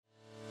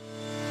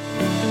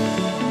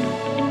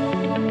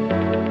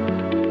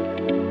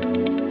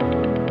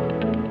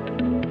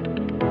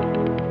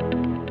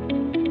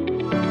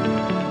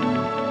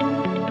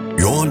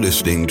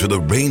listening to the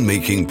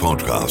Rainmaking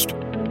Podcast,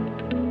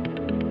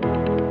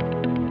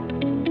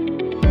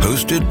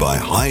 hosted by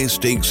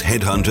high-stakes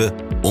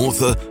headhunter,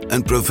 author,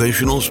 and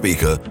professional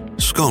speaker,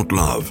 Scott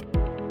Love.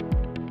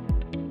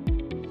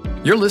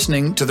 You're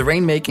listening to the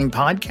Rainmaking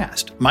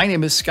Podcast. My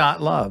name is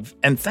Scott Love,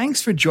 and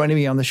thanks for joining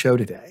me on the show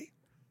today.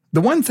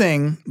 The one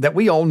thing that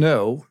we all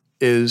know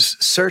is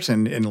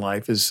certain in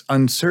life is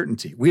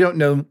uncertainty. We don't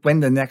know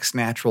when the next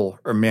natural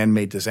or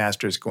man-made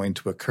disaster is going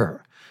to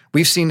occur.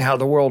 We've seen how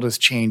the world has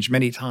changed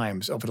many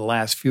times over the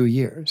last few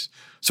years.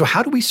 So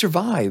how do we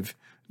survive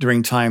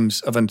during times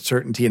of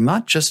uncertainty? And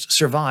not just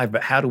survive,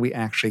 but how do we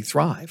actually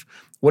thrive?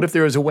 What if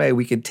there is a way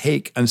we could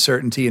take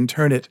uncertainty and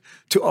turn it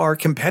to our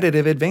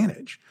competitive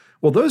advantage?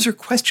 Well, those are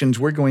questions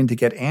we're going to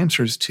get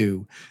answers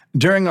to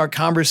during our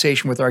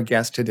conversation with our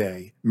guest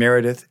today,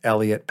 Meridith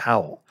Elliot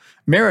Powell.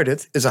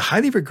 Meridith is a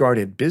highly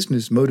regarded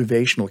business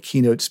motivational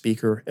keynote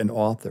speaker and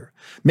author.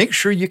 Make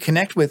sure you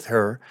connect with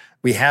her.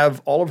 We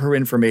have all of her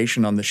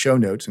information on the show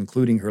notes,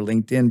 including her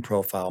LinkedIn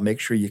profile. Make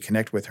sure you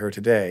connect with her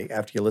today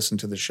after you listen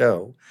to the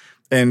show.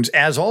 And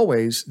as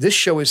always, this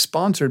show is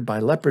sponsored by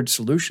Leopard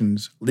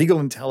Solutions, legal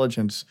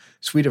intelligence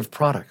suite of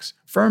products,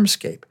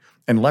 Firmscape,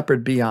 and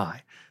Leopard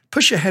BI.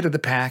 Push ahead of the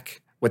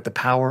pack with the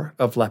power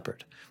of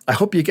Leopard. I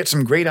hope you get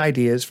some great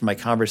ideas from my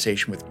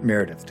conversation with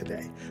Meridith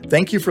today.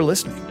 Thank you for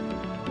listening.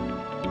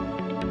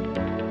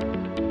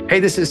 Hey,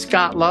 this is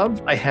Scott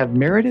Love. I have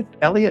Meridith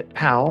Elliot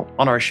Powell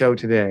on our show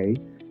today,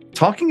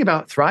 talking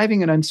about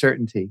thriving in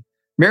uncertainty.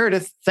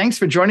 Meridith, thanks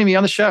for joining me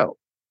on the show.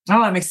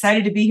 Oh, I'm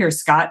excited to be here,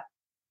 Scott.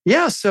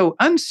 Yeah, so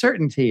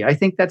uncertainty, I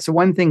think that's the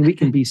one thing we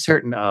can be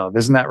certain of.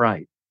 Isn't that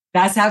right?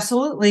 That's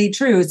absolutely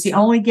true. It's the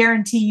only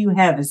guarantee you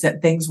have is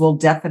that things will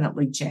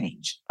definitely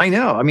change. I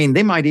know. I mean,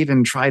 they might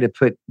even try to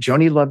put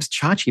Joni Loves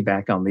Chachi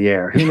back on the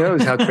air. Who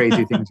knows how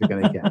crazy things are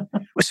going to get.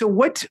 So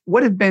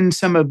what have been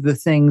some of the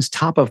things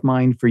top of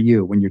mind for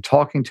you when you're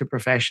talking to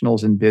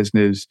professionals in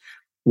business?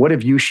 What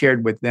have you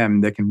shared with them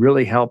that can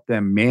really help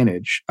them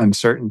manage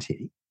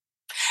uncertainty?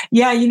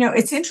 Yeah,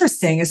 it's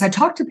interesting. As I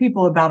talk to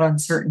people about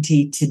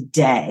uncertainty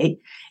today,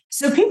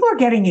 so people are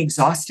getting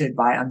exhausted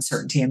by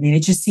uncertainty. I mean,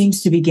 it just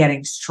seems to be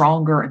getting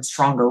stronger and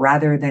stronger.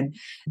 Rather than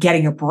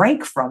getting a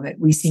break from it,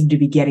 we seem to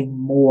be getting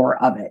more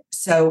of it.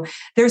 So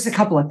there's a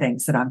couple of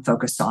things that I'm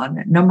focused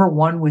on. Number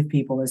one with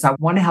people is I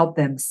want to help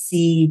them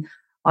see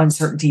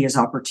uncertainty as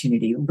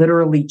opportunity,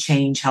 literally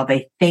change how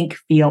they think,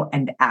 feel,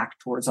 and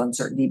act towards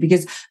uncertainty.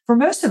 Because for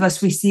most of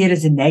us, we see it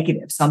as a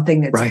negative,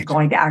 something that's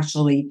going to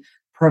actually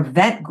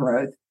prevent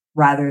growth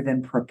rather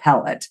than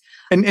propel it.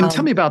 And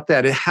tell me about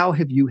that. How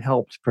have you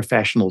helped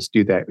professionals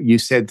do that? You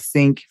said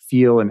think,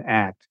 feel, and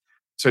act.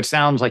 So it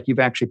sounds like you've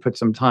actually put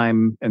some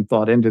time and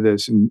thought into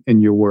this in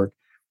your work.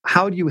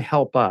 How do you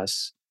help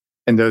us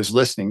and those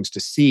listenings to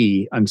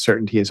see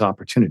uncertainty as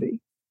opportunity?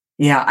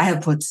 Yeah, I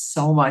have put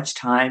so much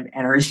time,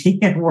 energy,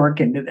 and work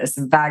into this.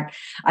 In fact,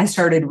 I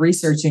started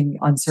researching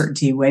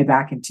uncertainty way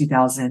back in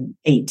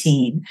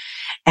 2018,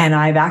 and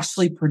I've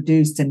actually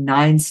produced a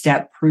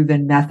 9-step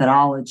proven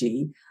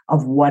methodology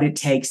of what it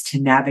takes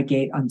to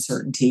navigate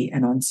uncertainty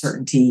and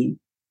uncertainty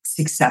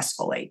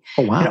successfully.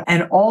 Oh, wow.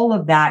 And all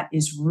of that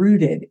is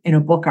rooted in a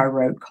book I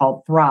wrote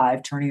called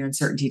Thrive, Turning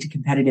Uncertainty to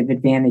Competitive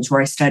Advantage,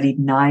 where I studied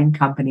 9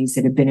 companies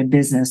that have been in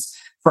business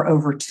for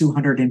over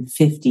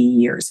 250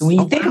 years. And when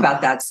you think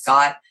about that,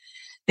 Scott,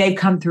 they've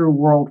come through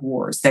world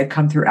wars. They've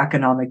come through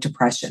economic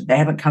depression. They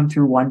haven't come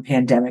through one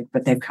pandemic,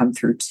 but they've come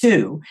through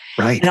 2.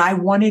 Right. And I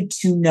wanted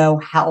to know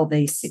how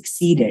they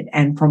succeeded.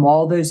 And from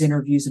all those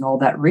interviews and all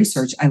that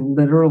research, I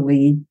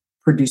literally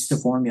produced a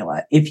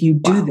formula. If you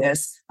do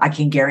this, I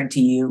can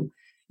guarantee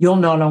you'll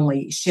not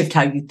only shift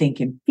how you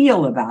think and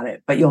feel about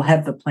it, but you'll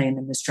have the plan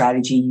and the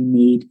strategy you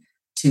need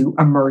to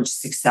emerge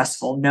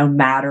successful, no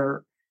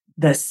matter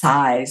the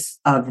size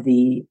of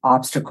the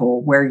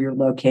obstacle, where you're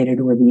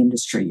located, or the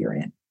industry you're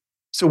in.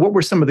 So what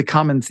were some of the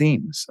common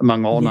themes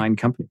among all 9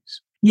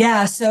 companies?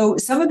 Yeah. So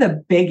some of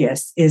the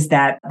biggest is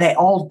that they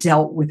all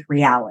dealt with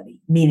reality,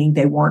 meaning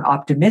they weren't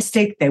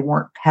optimistic, they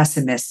weren't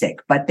pessimistic,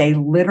 but they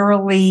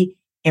literally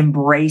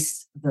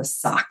embraced the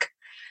suck.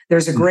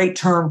 There's a great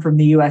term from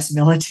the US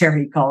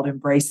military called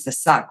embrace the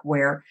suck,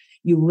 where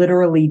you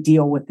literally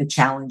deal with the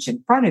challenge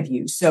in front of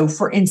you. So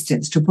for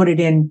instance, to put it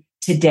in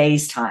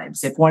today's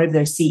times, if one of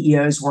those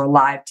CEOs were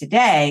alive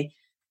today,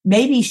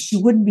 maybe she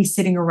wouldn't be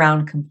sitting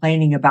around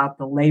complaining about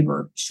the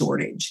labor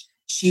shortage.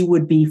 She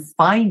would be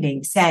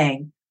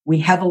saying, we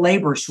have a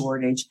labor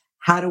shortage.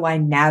 How do I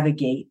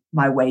navigate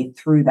my way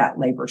through that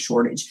labor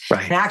shortage?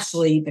 Right. And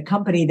actually, the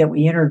company that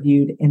we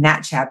interviewed in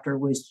that chapter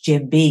was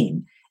Jim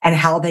Beam, and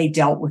how they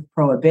dealt with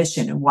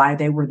prohibition and why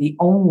they were the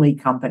only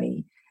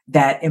company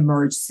that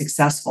emerged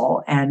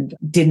successful and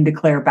didn't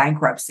declare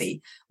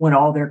bankruptcy when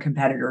all their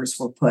competitors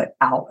were put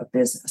out of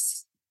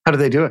business. How do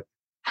they do it?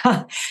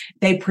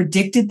 They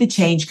predicted the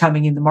change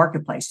coming in the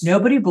marketplace.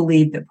 Nobody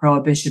believed that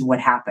prohibition would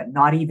happen,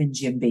 not even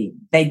Jim Beam.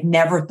 They'd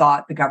never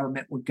thought the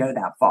government would go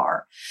that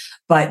far.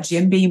 But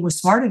Jim Beam was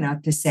smart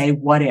enough to say,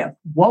 what if?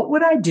 What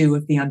would I do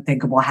if the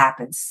unthinkable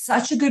happens?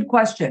 Such a good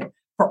question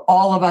for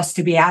all of us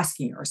to be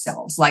asking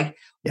ourselves. Like,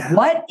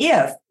 what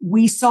if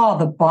we saw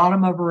the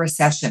bottom of a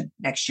recession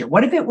next year?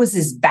 What if it was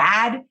as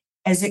bad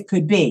as it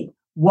could be?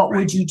 What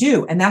would you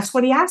do? And that's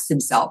what he asked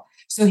himself.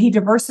 So he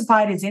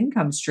diversified his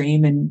income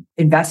stream and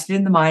invested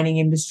in the mining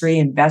industry,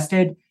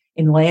 invested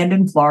in land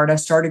in Florida,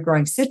 started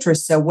growing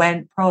citrus. So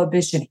when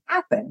prohibition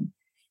happened,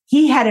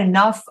 he had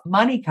enough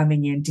money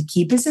coming in to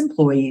keep his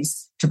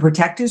employees, to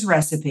protect his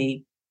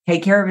recipe,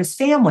 take care of his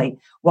family.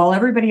 While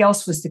everybody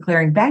else was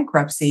declaring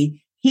bankruptcy,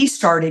 he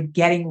started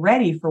getting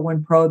ready for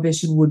when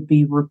prohibition would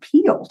be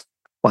repealed.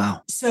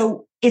 Wow.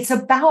 So it's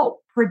about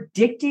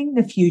predicting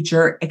the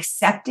future,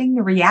 accepting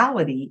the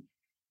reality,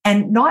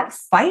 and not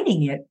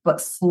fighting it, but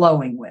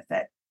flowing with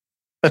it.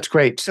 That's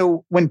great.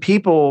 So when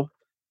people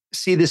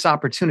see this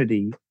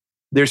opportunity,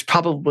 there's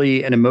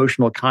probably an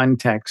emotional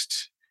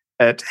context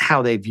at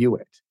how they view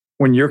it.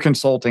 When you're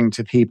consulting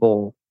to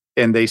people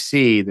and they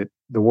see that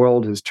the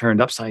world has turned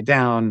upside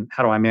down,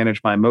 how do I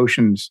manage my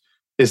emotions?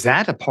 Is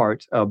that a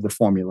part of the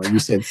formula? You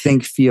said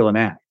think, feel, and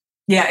act.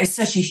 Yeah, it's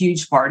such a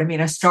huge part. I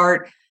mean,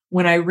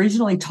 when I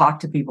originally talk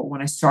to people,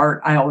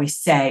 I always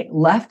say,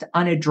 left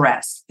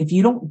unaddressed, if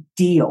you don't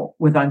deal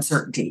with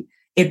uncertainty,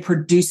 it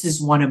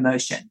produces one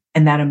emotion,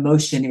 and that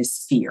emotion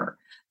is fear.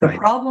 The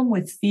problem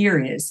with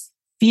fear is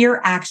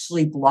fear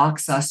actually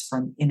blocks us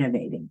from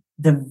innovating.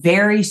 The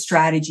very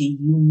strategy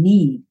you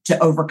need to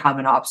overcome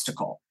an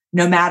obstacle,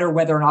 no matter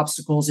whether an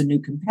obstacle is a new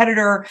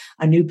competitor,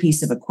 a new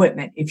piece of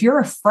equipment. If you're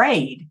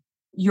afraid,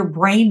 your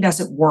brain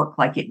doesn't work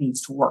like it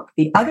needs to work.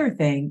 The other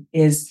thing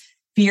is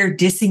fear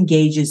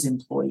disengages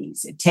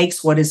employees. It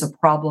takes what is a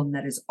problem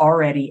that is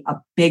already a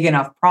big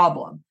enough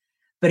problem.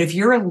 But if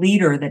you're a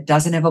leader that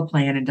doesn't have a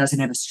plan and doesn't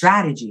have a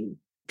strategy,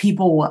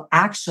 people will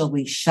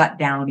actually shut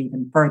down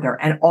even further.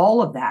 And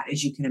all of that,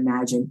 as you can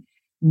imagine,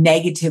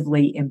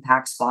 negatively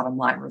impacts bottom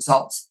line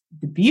results.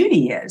 The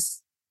beauty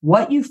is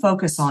what you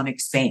focus on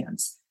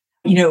expands.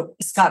 You know,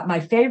 Scott, my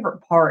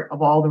favorite part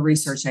of all the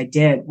research I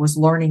did was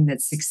learning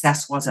that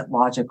success wasn't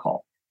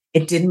logical.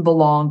 It didn't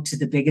belong to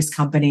the biggest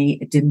company.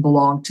 It didn't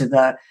belong to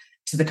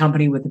the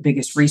company with the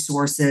biggest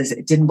resources.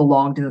 It didn't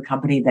belong to the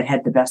company that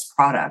had the best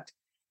product.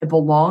 It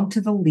belonged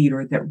to the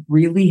leader that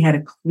really had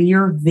a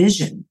clear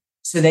vision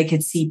so they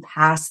could see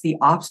past the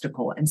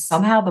obstacle. And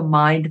somehow the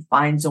mind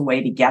finds a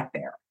way to get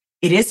there.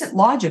 It isn't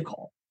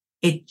logical.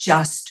 It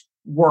just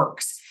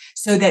works.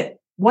 So that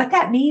what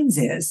that means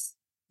is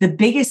the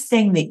biggest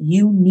thing that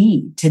you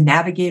need to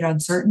navigate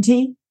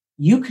uncertainty,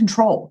 you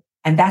control.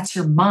 And that's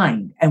your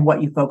mind and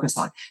what you focus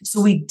on.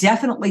 So we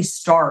definitely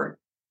start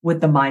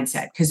with the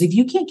mindset, because if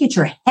you can't get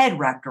your head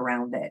wrapped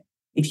around it,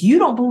 if you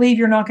don't believe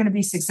you're not going to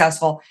be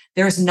successful,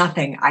 there's no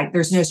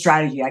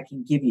strategy I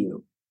can give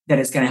you that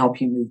is going to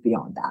help you move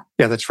beyond that.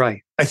 Yeah, that's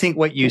right. I think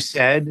what you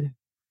said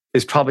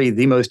is probably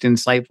the most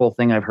insightful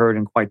thing I've heard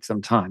in quite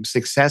some time.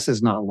 Success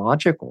is not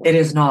logical. It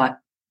is not.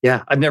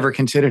 Yeah, I've never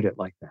considered it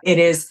like that. It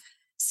is.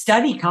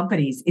 Study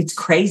companies. It's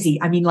crazy.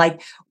 I mean,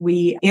 like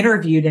we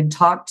interviewed and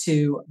talked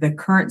to the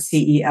current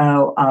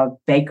CEO of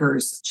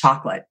Baker's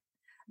Chocolate,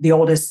 the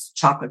oldest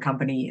chocolate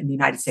company in the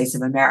United States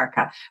of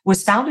America,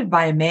 was founded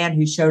by a man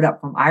who showed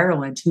up from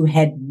Ireland who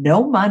had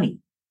no money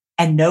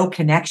and no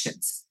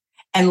connections.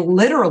 And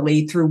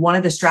literally through one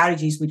of the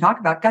strategies we talked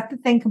about, got the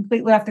thing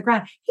completely off the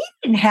ground. He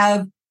didn't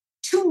have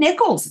 2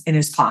 nickels in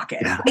his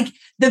pocket. Yeah. Like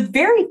the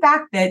very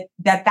fact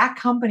that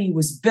company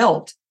was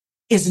built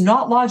is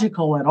not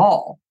logical at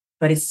all,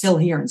 but it's still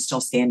here and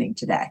still standing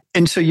today.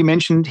 And so you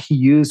mentioned he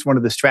used one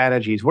of the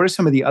strategies. What are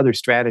some of the other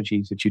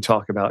strategies that you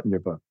talk about in your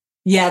book?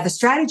 Yeah, the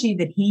strategy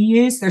that he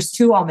used, there's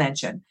 2 I'll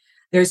mention.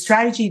 Their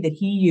strategy that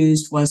he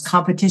used was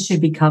competition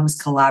becomes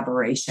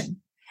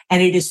collaboration.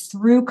 And it is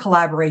through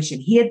collaboration.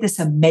 He had this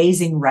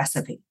amazing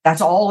recipe.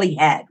 That's all he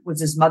had was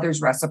his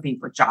mother's recipe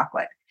for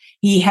chocolate.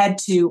 He had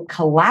to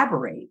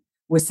collaborate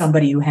with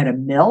somebody who had a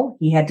mill.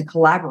 He had to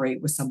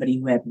collaborate with somebody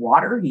who had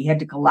water. He had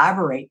to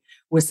collaborate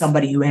with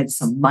somebody who had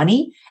some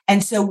money.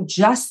 And so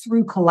just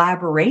through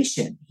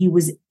collaboration, he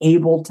was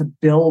able to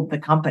build the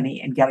company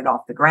and get it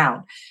off the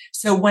ground.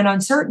 So when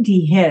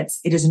uncertainty hits,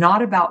 it is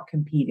not about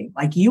competing.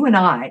 Like you and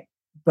I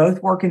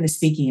both work in the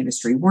speaking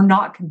industry. We're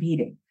not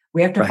competing.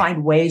 We have to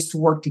find ways to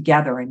work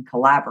together and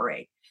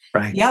collaborate.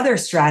 Right. The other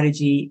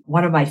strategy,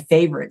 one of my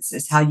favorites,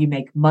 is how you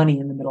make money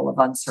in the middle of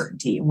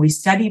uncertainty. And we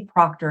studied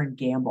Procter and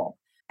Gamble.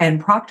 And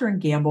Procter and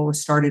Gamble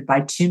was started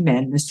by 2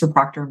 men, Mr.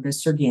 Procter and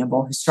Mr.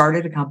 Gamble, who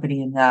started a company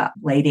in the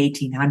late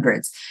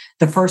 1800s.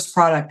 The first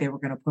product they were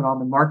going to put on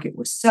the market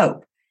was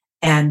soap.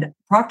 And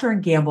Procter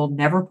and Gamble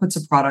never puts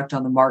a product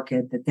on the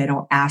market that they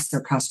don't ask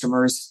their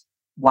customers,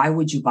 why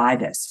would you buy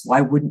this? Why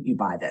wouldn't you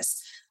buy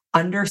this?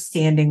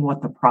 Understanding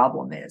what the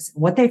problem is.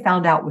 What they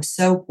found out with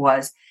soap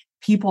was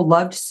people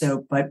loved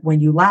soap, but when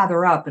you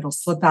lather up, it'll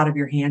slip out of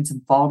your hands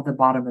and fall to the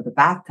bottom of the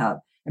bathtub.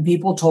 And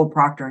people told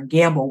Procter and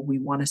Gamble, we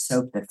want a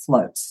soap that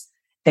floats.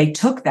 They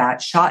took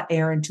that, shot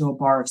air into a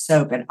bar of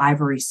soap, and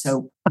Ivory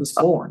soap was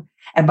born.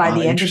 And by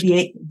the end of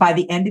the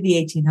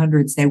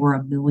 1800s, they were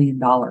 $1 million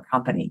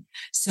company.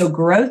 So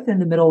growth in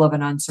the middle of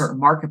an uncertain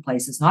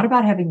marketplace is not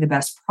about having the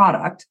best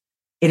product.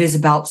 It is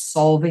about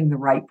solving the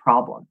right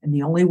problem. And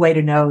the only way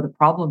to know the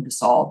problem to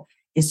solve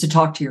is to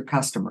talk to your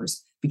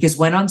customers, because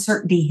when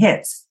uncertainty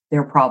hits,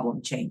 their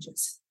problem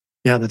changes.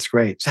 Yeah, that's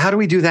great. So how do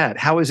we do that?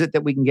 How is it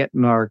that we can get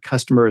in our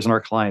customers and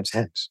our clients'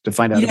 heads to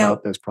find out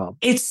about those problems?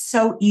 It's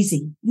so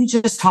easy. You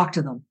just talk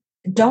to them.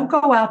 Don't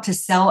go out to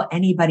sell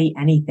anybody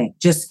anything.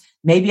 Just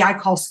maybe I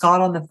call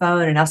Scott on the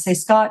phone and I'll say,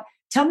 Scott,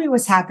 tell me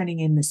what's happening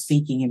in the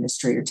speaking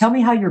industry, or tell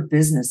me how your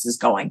business is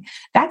going.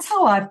 That's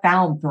how I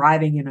found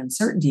thriving in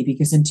uncertainty,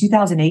 because in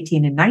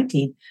 2018 and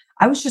 19,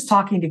 I was just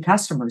talking to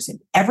customers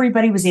and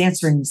everybody was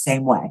answering the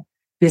same way.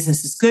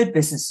 Business is good.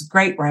 Business is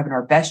great. We're having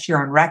our best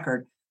year on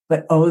record,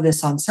 but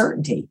this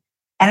uncertainty.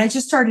 And I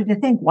just started to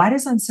think, why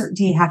does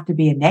uncertainty have to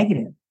be a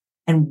negative?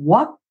 And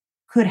what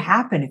could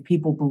happen if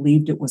people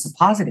believed it was a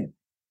positive?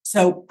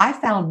 So I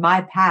found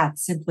my path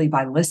simply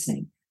by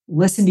listening.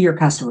 Listen to your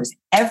customers.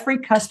 Every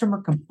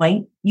customer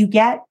complaint you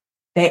get,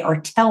 they are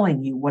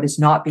telling you what is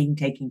not being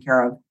taken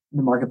care of in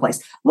the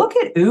marketplace. Look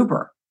at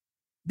Uber.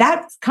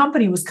 That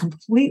company was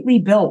completely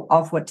built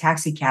off what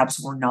taxi cabs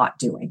were not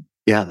doing.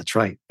 Yeah, that's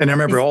right. And I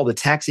remember all the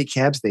taxi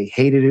cabs, they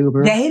hated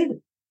Uber. They hated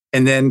it.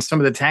 And then some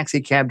of the taxi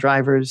cab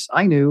drivers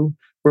I knew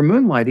were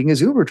moonlighting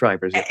as Uber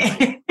drivers.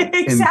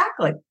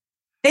 Exactly.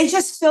 They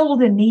just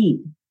filled a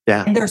need.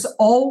 Yeah. And there's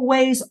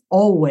always,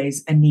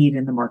 always a need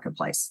in the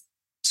marketplace.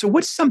 So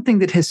what's something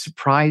that has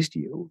surprised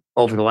you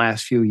over the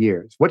last few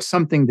years? What's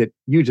something that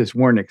you just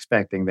weren't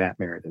expecting, that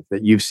Meridith,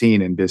 that you've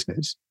seen in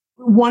business?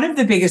 One of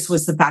the biggest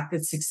was the fact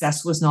that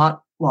success was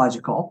not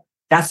logical.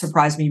 That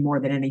surprised me more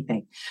than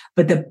anything.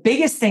 But the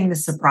biggest thing that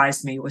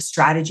surprised me was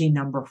strategy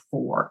number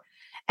 4.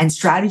 And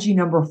strategy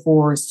number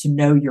 4 is to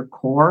know your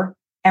core.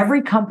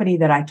 Every company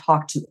that I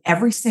talk to,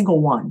 every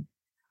single one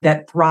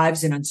that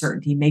thrives in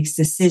uncertainty, makes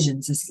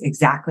decisions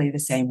exactly the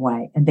same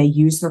way. And they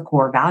use their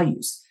core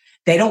values.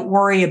 They don't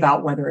worry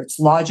about whether it's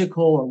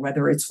logical or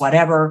whether it's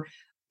whatever,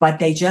 but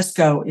they just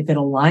go, if it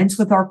aligns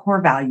with our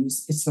core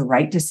values, it's the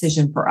right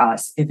decision for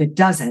us. If it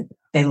doesn't,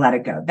 they let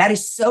it go. That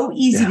is so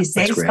easy to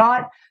say,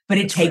 Scott, but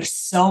it takes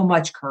so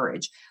much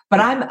courage. But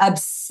I'm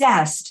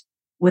obsessed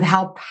with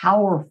how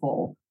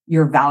powerful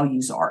your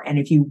values are. And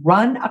if you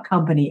run a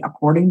company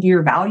according to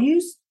your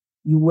values,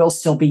 you will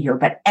still be here.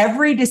 But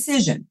every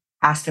decision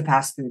has to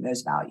pass through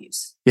those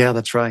values. Yeah,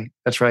 that's right.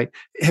 That's right.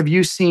 Have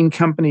you seen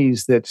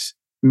companies that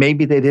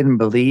maybe they didn't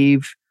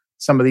believe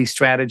some of these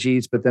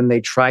strategies, but then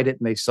they tried it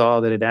and they saw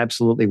that it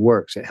absolutely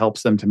works? It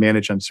helps them to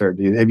manage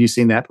uncertainty. Have you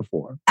seen that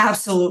before?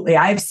 Absolutely.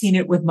 I've seen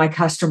it with my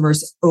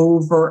customers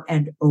over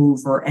and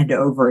over and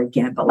over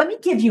again. But let me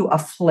give you a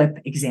flip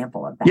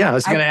example of that. Yeah, I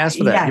was going to ask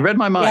for that. You read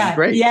my mind. Yeah,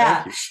 Great.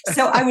 Yeah. Thank you.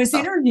 So I was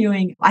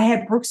interviewing, I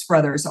had Brooks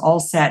Brothers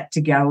all set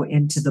to go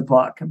into the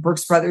book.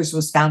 Brooks Brothers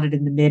was founded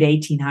in the mid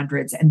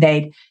 1800s, and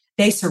they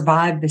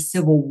survived the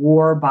Civil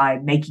War by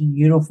making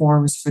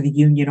uniforms for the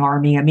Union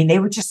Army. I mean, they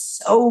were just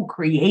so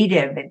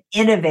creative and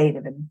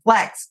innovative and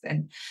flexed.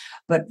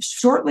 But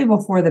shortly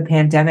before the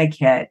pandemic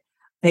hit,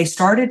 they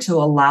started to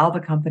allow the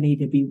company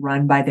to be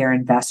run by their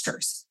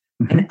investors.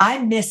 Mm-hmm. And I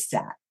missed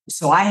that.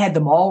 So I had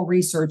them all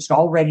researched,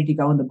 all ready to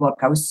go in the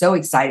book. I was so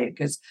excited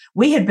because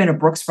we had been a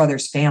Brooks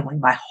Brothers family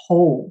my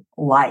whole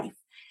life.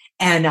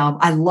 And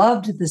I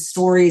loved the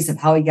stories of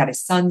how he got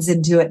his sons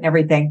into it and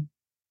everything.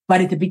 But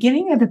at the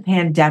beginning of the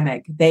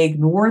pandemic, they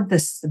ignored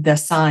the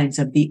signs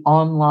of the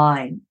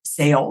online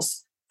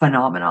sales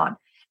phenomenon.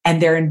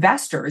 And their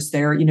investors,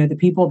 the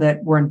people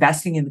that were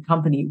investing in the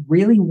company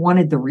really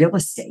wanted the real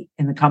estate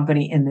in the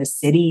company in the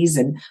cities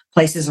and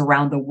places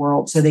around the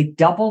world. So they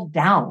doubled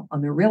down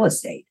on the real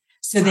estate.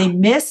 So they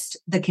missed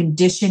the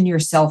condition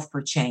yourself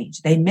for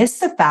change. They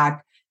missed the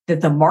fact that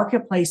the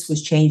marketplace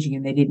was changing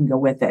and they didn't go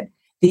with it.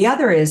 The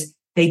other is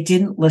they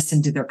didn't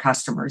listen to their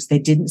customers. They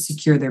didn't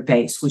secure their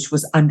base, which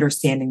was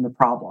understanding the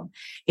problem.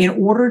 In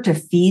order to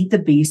feed the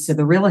beast of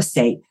the real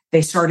estate,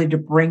 they started to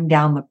bring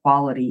down the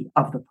quality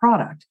of the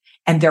product.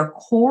 And their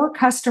core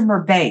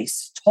customer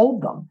base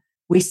told them,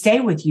 we stay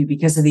with you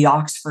because of the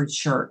Oxford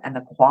shirt and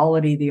the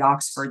quality of the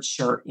Oxford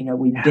shirt.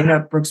 We've been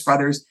at Brooks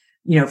Brothers,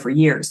 for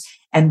years.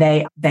 And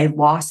they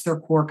lost their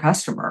core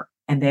customer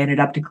and they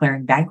ended up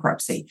declaring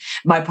bankruptcy.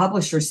 My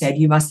publisher said,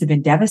 you must have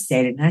been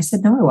devastated. And I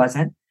said, no, I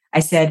wasn't. I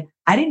said,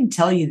 I didn't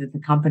tell you that the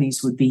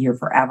companies would be here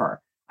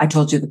forever. I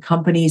told you the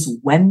companies,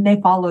 when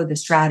they follow the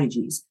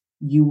strategies,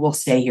 you will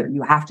stay here.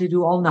 You have to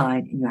do all 9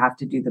 and you have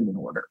to do them in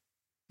order.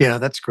 Yeah,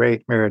 that's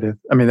great, Meridith.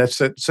 I mean,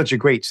 that's such a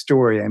great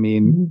story. I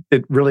mean,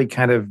 It really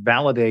kind of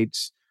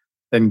validates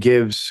and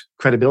gives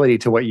credibility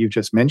to what you've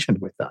just mentioned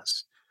with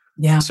us.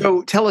 Yeah.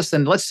 So tell us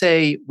then, let's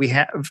say we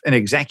have an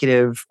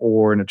executive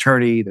or an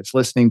attorney that's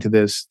listening to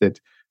this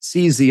that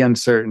sees the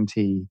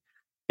uncertainty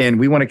and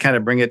we want to kind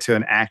of bring it to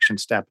an action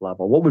step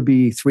level. What would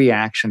be 3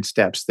 action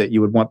steps that you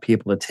would want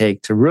people to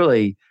take to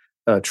really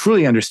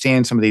truly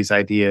understand some of these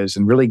ideas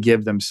and really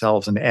give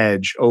themselves an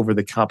edge over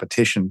the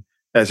competition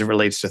as it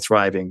relates to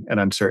thriving in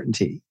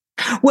uncertainty?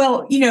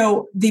 Well,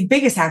 the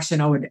biggest action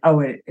I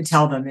would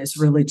tell them is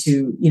really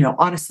to,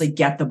 honestly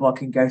get the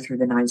book and go through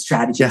the 9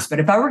 strategies. Yeah. But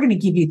if I were going to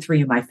give you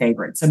 3 of my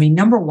favorites,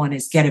 number 1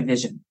 is get a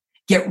vision.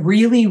 Get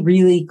really,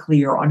 really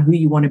clear on who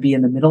you want to be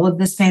in the middle of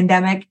this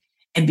pandemic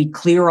and be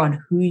clear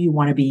on who you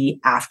want to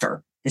be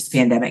after this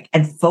pandemic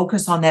and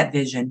focus on that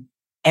vision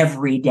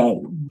every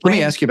day. Let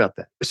me ask you about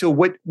that. So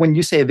when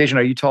you say a vision,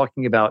 are you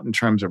talking about in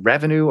terms of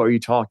revenue? Or are you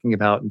talking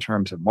about in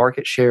terms of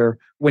market share?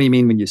 What do you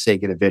mean when you say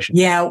get a vision?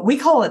 Yeah, we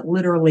call it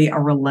literally a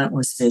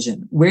relentless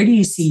vision. Where do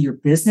you see your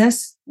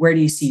business? Where do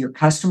you see your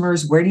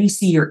customers? Where do you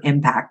see your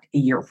impact a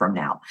year from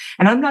now?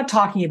 And I'm not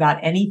talking about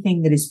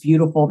anything that is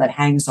beautiful that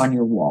hangs on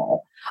your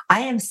wall. I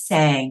am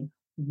saying,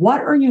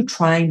 what are you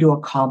trying to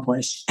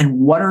accomplish and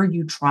what are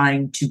you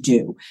trying to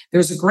do?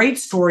 There's a great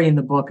story in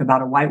the book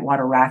about a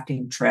whitewater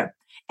rafting trip.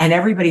 And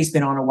everybody's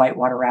been on a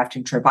whitewater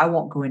rafting trip. I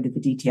won't go into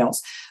the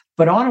details,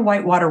 but on a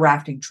whitewater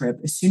rafting trip,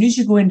 as soon as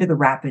you go into the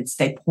rapids,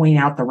 they point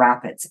out the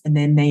rapids and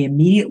then they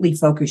immediately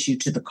focus you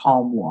to the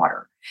calm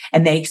water.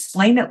 And they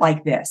explain it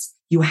like this.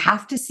 You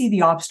have to see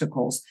the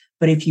obstacles,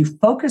 but if you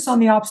focus on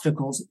the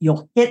obstacles,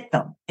 you'll hit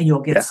them and you'll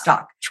get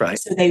stuck. That's right.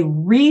 So they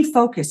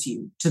refocus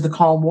you to the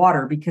calm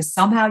water because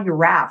somehow your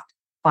raft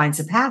finds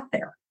a path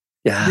there.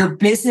 Yeah. Your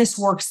business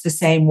works the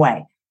same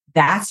way.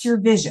 That's your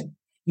vision.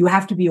 You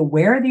have to be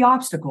aware of the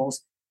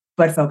obstacles,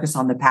 but focus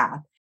on the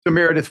path. So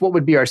Meridith, what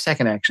would be our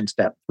second action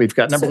step? We've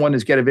got number one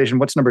is get a vision.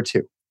 What's number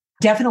two?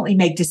 Definitely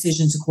make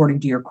decisions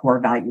according to your core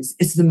values.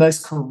 It's the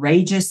most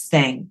courageous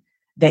thing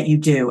that you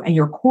do. And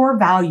your core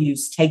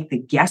values take the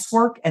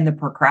guesswork and the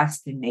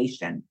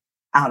procrastination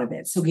out of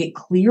it. So get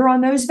clear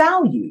on those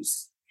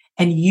values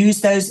and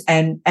use those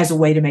and as a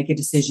way to make a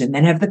decision.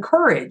 Then have the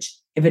courage.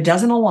 If it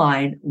doesn't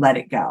align, let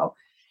it go.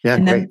 Yeah,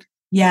 and great.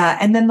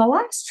 And then the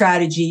last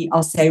strategy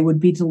I'll say would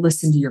be to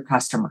listen to your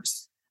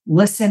customers.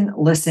 Listen,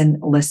 listen,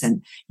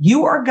 listen.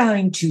 You are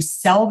going to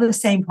sell the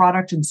same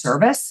product and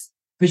service,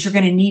 but you're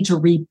going to need to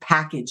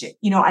repackage it.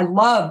 I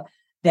love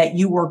that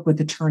you work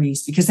with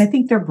attorneys because I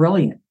think they're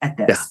brilliant at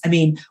this. Yeah. I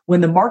mean,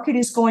 when the market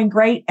is going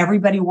great,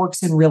 everybody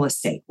works in real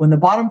estate. When the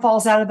bottom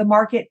falls out of the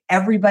market,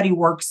 everybody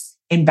works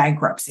in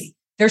bankruptcy.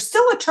 They're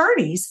still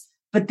attorneys,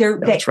 but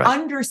they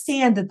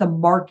understand that the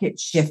market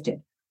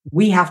shifted.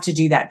 We have to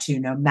do that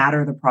too, no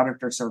matter the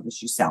product or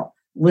service you sell.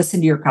 Listen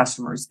to your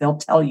customers. They'll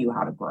tell you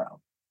how to grow.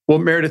 Well,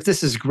 Meridith,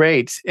 this is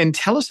great. And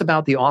tell us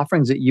about the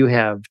offerings that you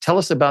have. Tell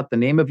us about the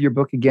name of your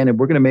book again, and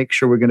we're going to make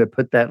sure we're going to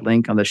put that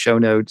link on the show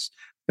notes.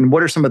 And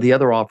what are some of the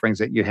other offerings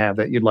that you have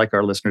that you'd like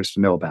our listeners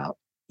to know about?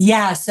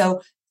 Yeah, so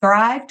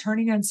Thrive,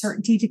 Turning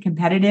Uncertainty to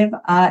Competitive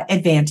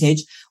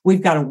Advantage.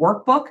 We've got a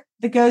workbook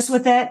that goes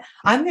with it.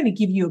 I'm going to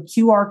give you a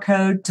QR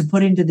code to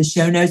put into the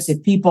show notes.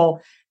 If people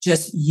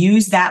just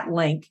use that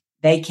link,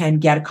 they can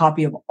get a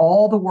copy of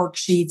all the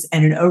worksheets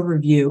and an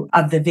overview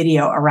of the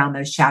video around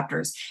those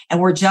chapters.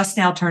 And we're just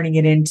now turning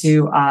it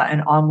into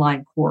an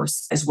online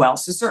course as well.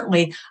 So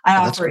certainly I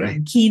offer it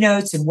in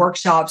keynotes and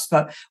workshops,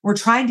 but we're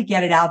trying to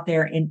get it out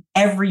there in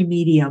every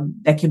medium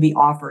that can be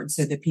offered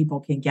so that people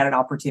can get an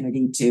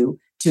opportunity to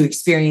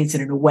experience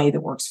it in a way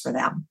that works for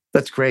them.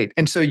 That's great.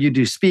 And so you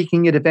do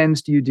speaking at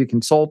events? Do you do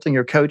consulting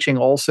or coaching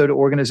also to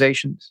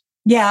organizations?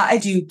 Yeah, I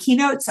do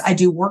keynotes. I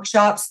do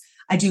workshops.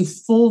 I do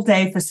full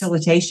day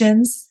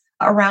facilitations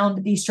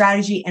around the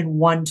strategy and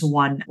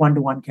one-to-one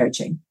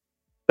coaching.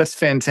 That's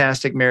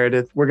fantastic,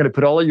 Meridith. We're going to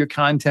put all of your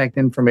contact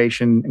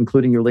information,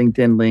 including your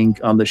LinkedIn link,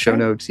 on the show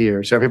notes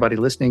here. So everybody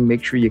listening,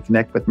 make sure you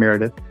connect with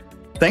Meridith.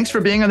 Thanks for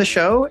being on the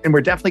show, and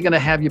we're definitely going to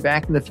have you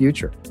back in the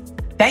future.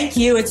 Thank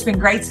you. It's been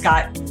great,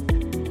 Scott.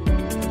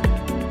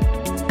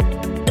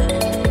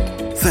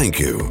 Thank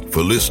you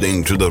for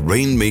listening to the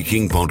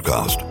Rainmaking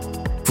Podcast.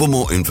 For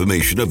more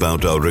information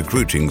about our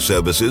recruiting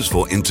services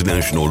for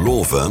international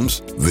law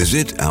firms,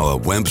 visit our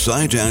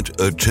website at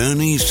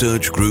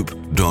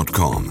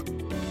attorneysearchgroup.com.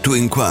 To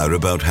inquire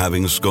about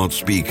having Scott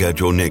speak at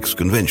your next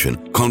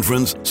convention,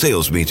 conference,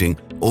 sales meeting,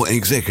 or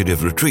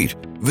executive retreat,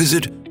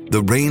 visit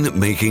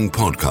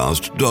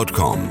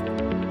therainmakingpodcast.com.